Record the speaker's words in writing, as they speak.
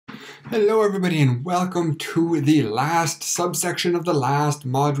Hello everybody and welcome to the last subsection of the last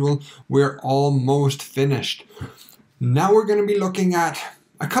module. We're almost finished. Now we're going to be looking at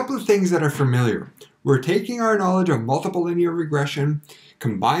a couple of things that are familiar. We're taking our knowledge of multiple linear regression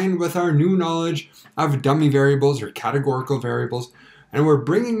combined with our new knowledge of dummy variables or categorical variables, and we're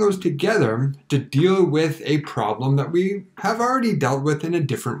bringing those together to deal with a problem that we have already dealt with in a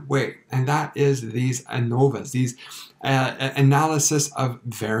different way, and that is these ANOVAs, these analysis of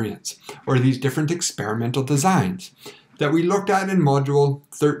variance, or these different experimental designs that we looked at in module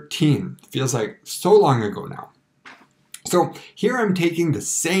 13. Feels like so long ago now. So here I'm taking the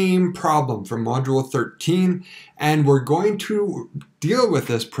same problem from module 13, and we're going to deal with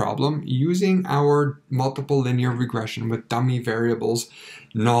this problem using our multiple linear regression with dummy variables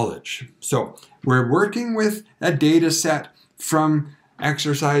knowledge. So we're working with a data set from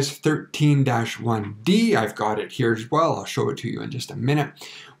exercise 13-1D. I've got it here as well. I'll show it to you in just a minute.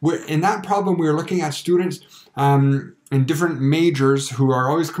 In that problem, we're looking at students in different majors who are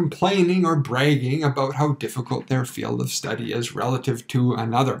always complaining or bragging about how difficult their field of study is relative to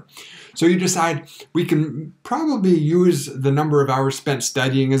another. So you decide we can probably use the number of hours spent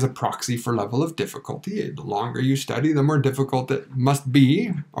studying as a proxy for level of difficulty. The longer you study, the more difficult it must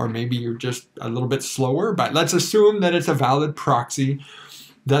be, or maybe you're just a little bit slower, but let's assume that it's a valid proxy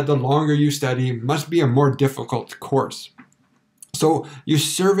that the longer you study must be a more difficult course. So you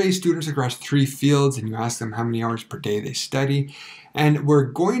survey students across 3 fields and you ask them how many hours per day they study. And we're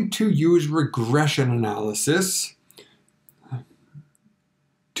going to use regression analysis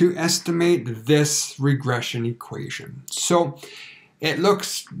to estimate this regression equation. So it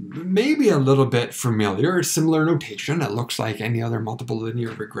looks maybe a little bit familiar, similar notation. It looks like any other multiple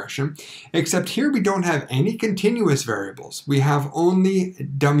linear regression, except here we don't have any continuous variables. We have only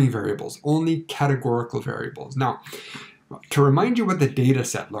dummy variables, only categorical variables. Now, to remind you what the data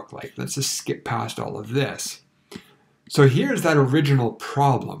set looked like, let's just skip past all of this. So here's that original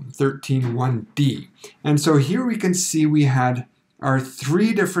problem, 13-1D. And so here we can see we had our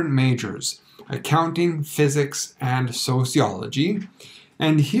 3 different majors, accounting, physics, and sociology.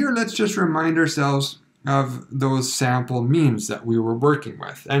 And here let's just remind ourselves of those sample means that we were working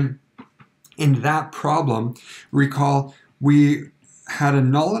with. And in that problem, recall we had a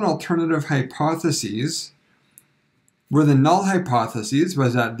null and alternative hypotheses, where the null hypothesis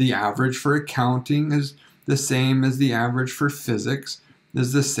was that the average for accounting is the same as the average for physics,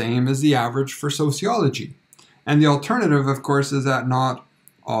 is the same as the average for sociology. And the alternative, of course, is that not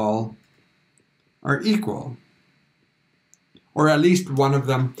all are equal, or at least one of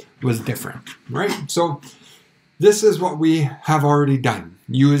them was different, right? So this is what we have already done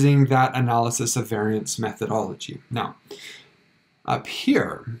using that analysis of variance methodology. Now, up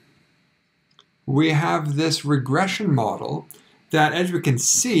here, we have this regression model that, as we can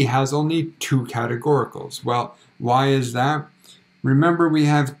see, has only 2 categoricals. Well, why is that? Remember, we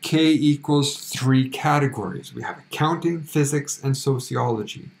have K equals 3 categories. We have accounting, physics, and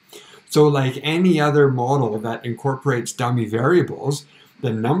sociology. So like any other model that incorporates dummy variables,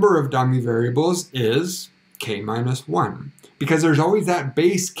 the number of dummy variables is K minus 1, because there's always that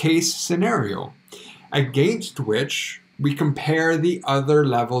base case scenario against which we compare the other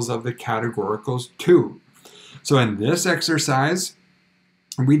levels of the categoricals too. So in this exercise,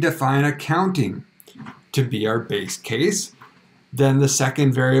 we define accounting to be our base case. Then the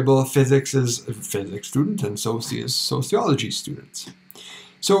second variable, physics, is physics student, and soci is sociology students.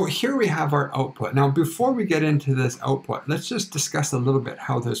 So here we have our output. Now, before we get into this output, let's just discuss a little bit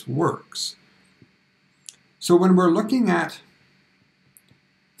how this works. So when we're looking at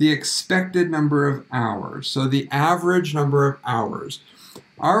the expected number of hours, so the average number of hours,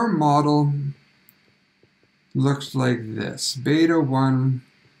 our model looks like this. Beta 1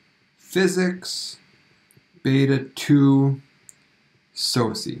 physics, beta 2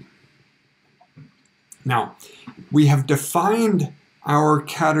 soci. Now, we have defined our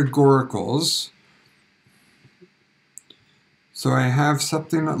categoricals. So I have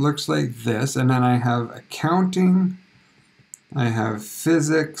something that looks like this, and then I have accounting, I have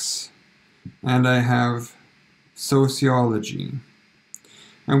physics, and I have sociology.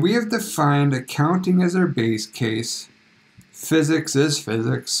 And we have defined accounting as our base case, physics is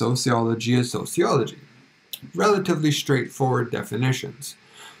physics, sociology is sociology. Relatively straightforward definitions.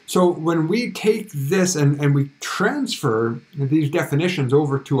 So when we take this and we transfer these definitions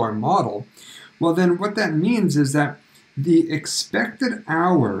over to our model, well then what that means is that the expected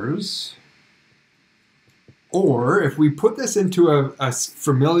hours, or if we put this into a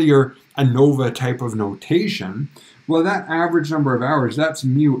familiar ANOVA type of notation, well, that average number of hours, that's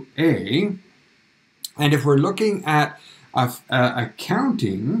mu A. And if we're looking at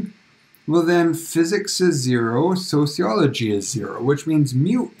accounting, well then physics is 0, sociology is 0, which means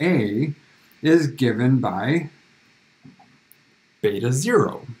mu A is given by beta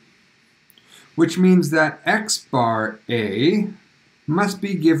 0, which means that x bar A must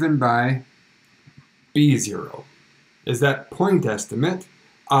be given by B0, is that point estimate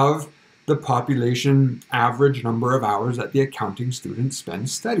of the population average number of hours that the accounting student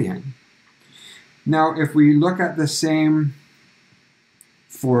spends studying. Now, if we look at the same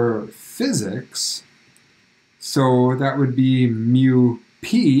for physics, so that would be mu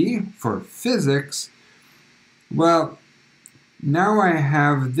P for physics. Well, now I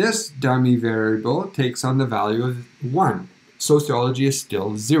have this dummy variable takes on the value of 1. Sociology is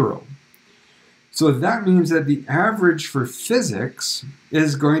still 0. So that means that the average for physics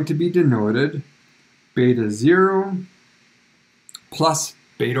is going to be denoted beta 0 plus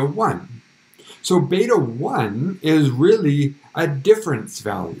beta 1. So beta 1 is really a difference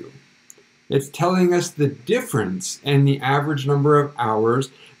value. It's telling us the difference in the average number of hours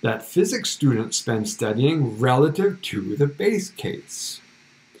that physics students spend studying relative to the base case.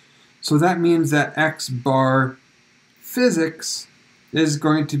 So that means that x bar physics is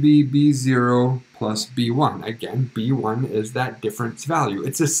going to be B0 plus B1. Again, B1 is that difference value.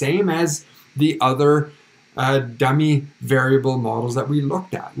 It's the same as the other dummy variable models that we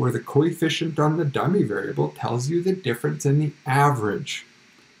looked at, where the coefficient on the dummy variable tells you the difference in the average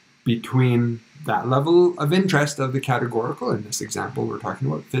between that level of interest of the categorical, in this example we're talking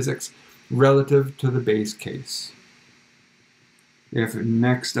about physics, relative to the base case. If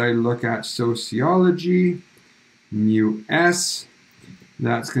next I look at sociology, mu S,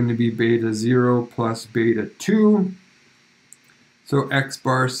 that's going to be beta 0 plus beta 2. So x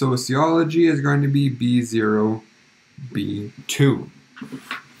bar sociology is going to be B0, B2.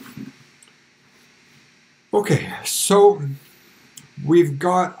 Okay, so we've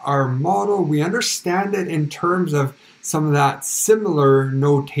got our model. We understand it in terms of some of that similar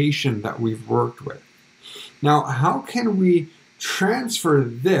notation that we've worked with. Now, how can we transfer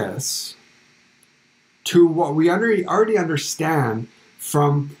this to what we already understand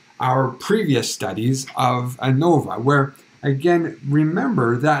from our previous studies of ANOVA, where, again,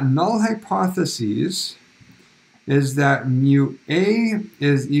 remember that null hypothesis is that mu A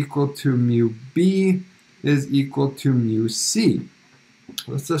is equal to mu B is equal to mu C.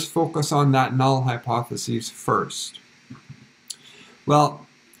 Let's just focus on that null hypothesis first. Well,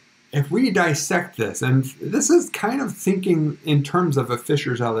 if we dissect this, and this is kind of thinking in terms of a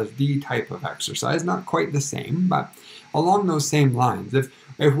Fisher's LSD type of exercise, not quite the same, but along those same lines.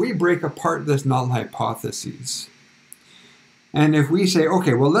 If we break apart this null hypothesis, and if we say,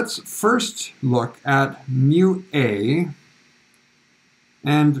 okay, well, let's first look at mu A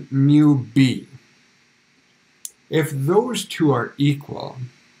and mu B. If those two are equal,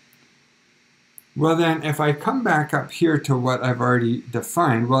 well then, if I come back up here to what I've already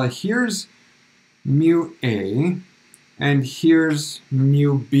defined, well, here's mu A and here's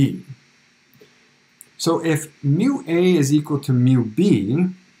mu B. So if mu A is equal to mu B,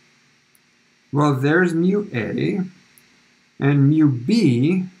 well, there's mu A, and mu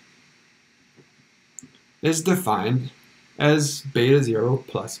B is defined as beta 0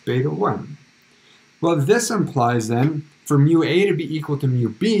 plus beta 1. Well, this implies then for mu A to be equal to mu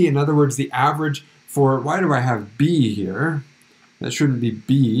B, in other words, the average for, why do I have B here? That shouldn't be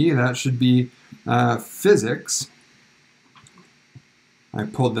B, that should be physics. I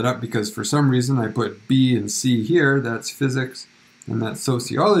pulled that up because for some reason I put B and C here, that's physics and that's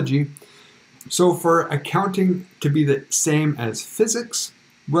sociology. So for accounting to be the same as physics,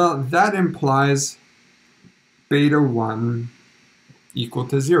 well, that implies beta 1 equal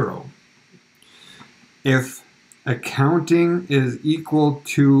to 0. If accounting is equal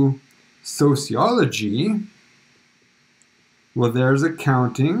to sociology, well, there's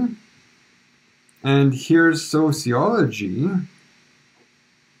accounting, and here's sociology,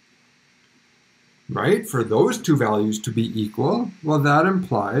 right? For those two values to be equal, well, that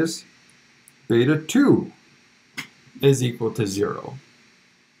implies beta 2 is equal to 0.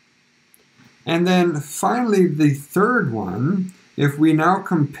 And then finally, the third one, if we now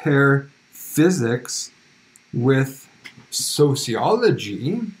compare physics with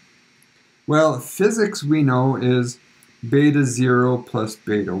sociology, well, physics we know is beta 0 plus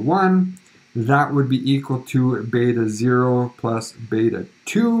beta 1. That would be equal to beta 0 plus beta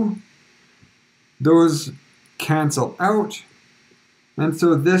 2. Those cancel out. And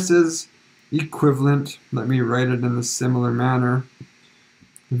so this is equivalent, let me write it in a similar manner.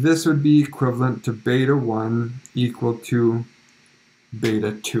 This would be equivalent to beta 1 equal to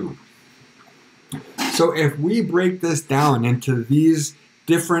beta 2. So if we break this down into these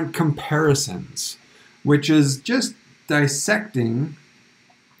different comparisons, which is just dissecting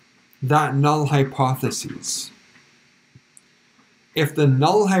that null hypothesis. If the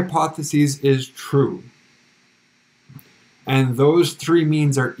null hypothesis is true, and those three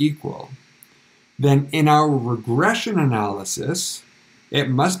means are equal, then in our regression analysis, it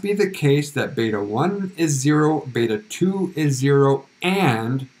must be the case that beta 1 is 0, beta 2 is 0,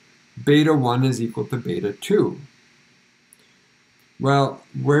 and beta 1 is equal to beta 2. Well,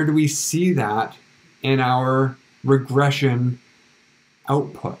 where do we see that in our regression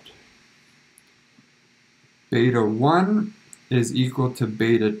output? Beta 1 is equal to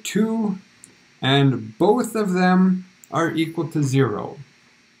beta 2, and both of them are equal to 0,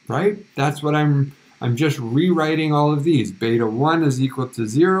 right? That's what I'm just rewriting all of these. Beta 1 is equal to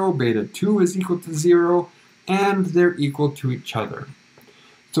 0, beta 2 is equal to 0, and they're equal to each other.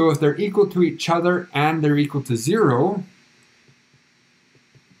 So if they're equal to each other and they're equal to 0,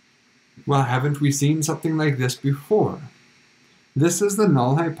 well, haven't we seen something like this before? This is the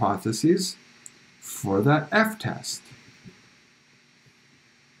null hypothesis for that f-test.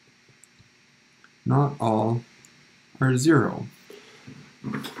 Not all are 0.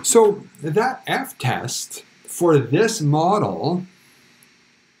 So that f-test for this model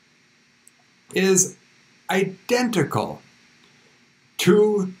is identical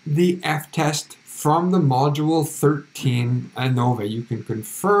to the f-test from the module 13 ANOVA. You can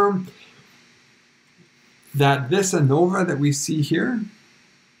confirm that this ANOVA that we see here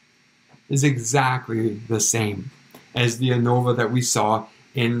is exactly the same as the ANOVA that we saw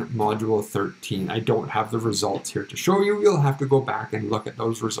in module 13. I don't have the results here to show you. You'll have to go back and look at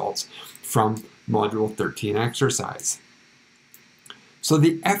those results from module 13 exercise. So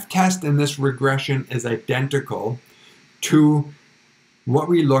the f-test in this regression is identical to what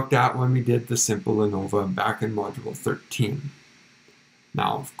we looked at when we did the simple ANOVA back in module 13.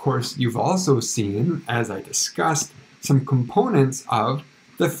 Now, of course, you've also seen, as I discussed, some components of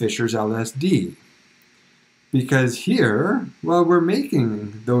the Fisher's LSD. Because here, well, we're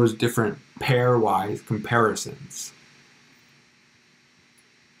making those different pairwise comparisons.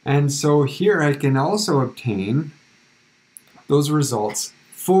 And so here I can also obtain those results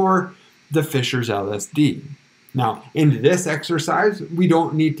for the Fisher's LSD. Now, in this exercise, we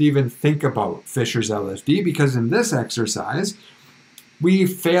don't need to even think about Fisher's LSD, because in this exercise, we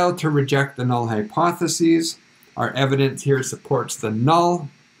failed to reject the null hypotheses. Our evidence here supports the null.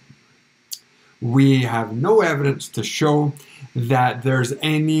 We have no evidence to show that there's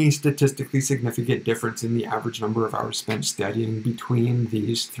any statistically significant difference in the average number of hours spent studying between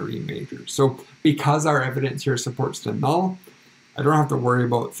these three majors. So because our evidence here supports the null, I don't have to worry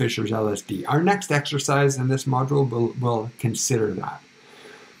about Fisher's LSD. Our next exercise in this module will consider that.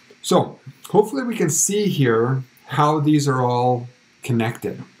 So hopefully we can see here how these are all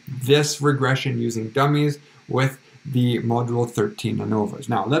connected. This regression using dummies with the module 13 ANOVAs.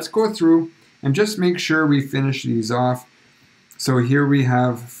 Now let's go through and just make sure we finish these off. So here we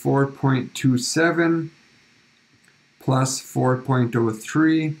have 4.27 plus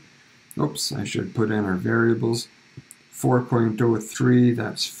 4.03. Oops, I should put in our variables. 4.03,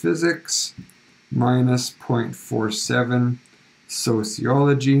 that's physics, minus 0.47,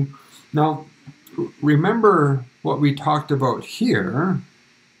 sociology. Now, remember what we talked about here.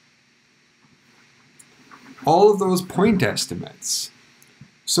 All of those point estimates.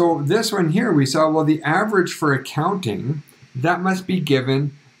 So this one here, we saw, well, the average for accounting, that must be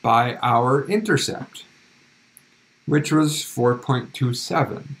given by our intercept, which was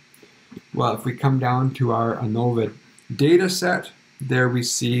 4.27. Well, if we come down to our ANOVA data set, there we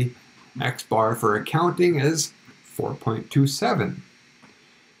see X bar for accounting is 4.27.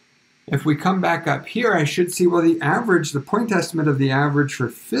 If we come back up here, I should see, well, the average, the point estimate of the average for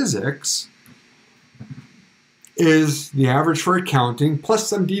physics is the average for accounting plus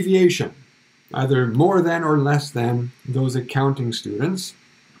some deviation, either more than or less than those accounting students.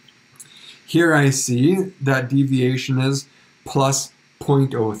 Here I see that deviation is plus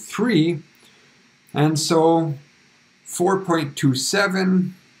 0.03, and so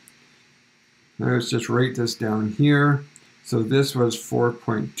 4.27, let's just write this down here. So this was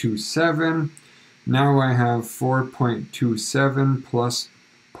 4.27. Now I have 4.27 plus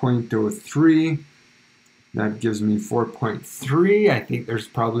 0.03. That gives me 4.3. I think there's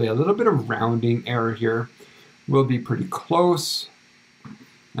probably a little bit of rounding error here. We'll be pretty close.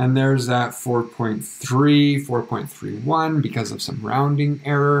 And there's that 4.3, 4.31 because of some rounding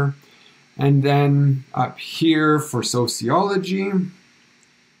error. And then up here for sociology,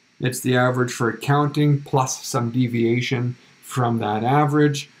 it's the average for accounting plus some deviation from that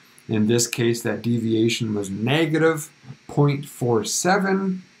average. In this case, that deviation was negative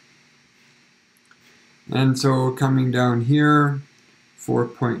 0.47. And so coming down here,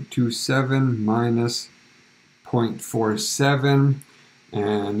 4.27 minus 0.47,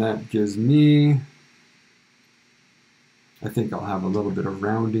 and that gives me, I think I'll have a little bit of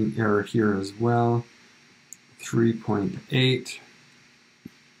rounding error here as well, 3.8,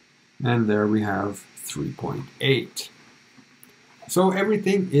 and there we have 3.8. So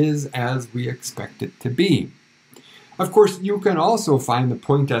everything is as we expect it to be. Of course, you can also find the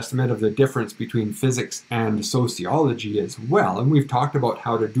point estimate of the difference between physics and sociology as well, and we've talked about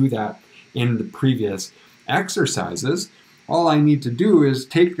how to do that in the previous exercises. All I need to do is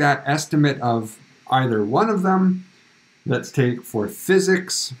take that estimate of either one of them. Let's take for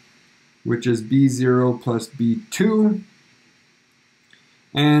physics, which is B0 plus B2,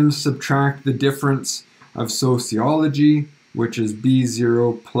 and subtract the difference of sociology, which is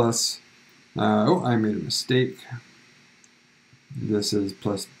B0 plus, oh, I made a mistake. This is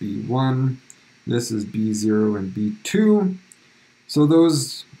plus B1, this is B0 and B2. So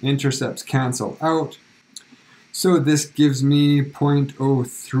those intercepts cancel out. So this gives me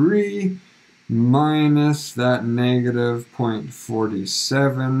 0.03 minus that negative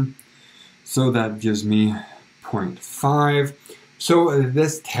 0.47. So that gives me 0.5. So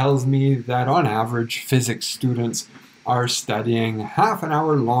this tells me that on average, physics students are studying half an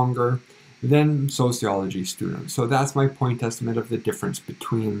hour longer than sociology students. So that's my point estimate of the difference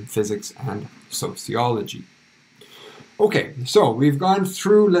between physics and sociology. Okay, so we've gone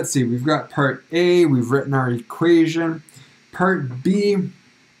through, let's see, we've got part A, we've written our equation. Part B,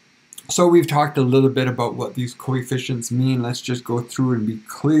 so we've talked a little bit about what these coefficients mean. Let's just go through and be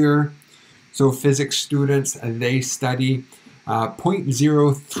clear. So physics students, they study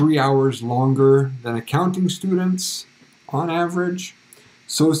 0.03 hours longer than accounting students on average.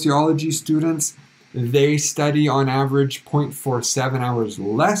 Sociology students, they study on average 0.47 hours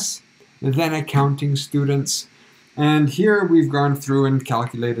less than accounting students. And here we've gone through and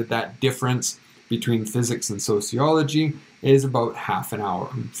calculated that difference between physics and sociology is about half an hour.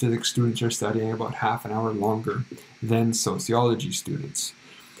 Physics students are studying about half an hour longer than sociology students.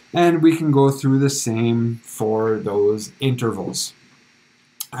 And we can go through the same for those intervals.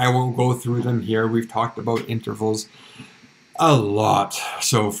 I won't go through them here. We've talked about intervals a lot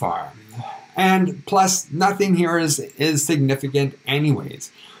so far. And plus, nothing here is significant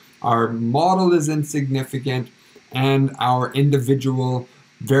anyways. Our model is insignificant and our individual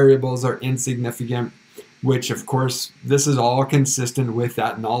variables are insignificant, which of course, this is all consistent with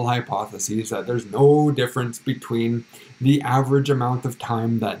that null hypothesis that there's no difference between the average amount of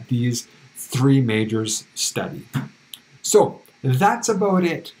time that these three majors study. So that's about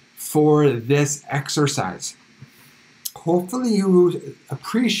it for this exercise. Hopefully you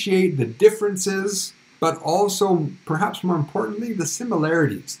appreciate the differences, but also, perhaps more importantly, the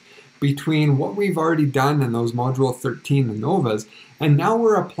similarities between what we've already done in those Module 13 ANOVAs, and now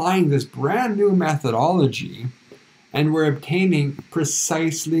we're applying this brand new methodology, and we're obtaining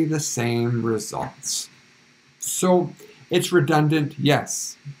precisely the same results. So it's redundant,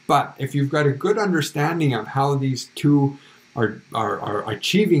 yes, but if you've got a good understanding of how these two are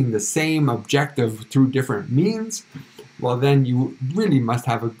achieving the same objective through different means, well then you really must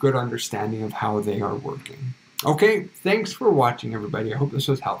have a good understanding of how they are working. Okay, thanks for watching everybody. I hope this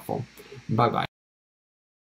was helpful. Bye-bye.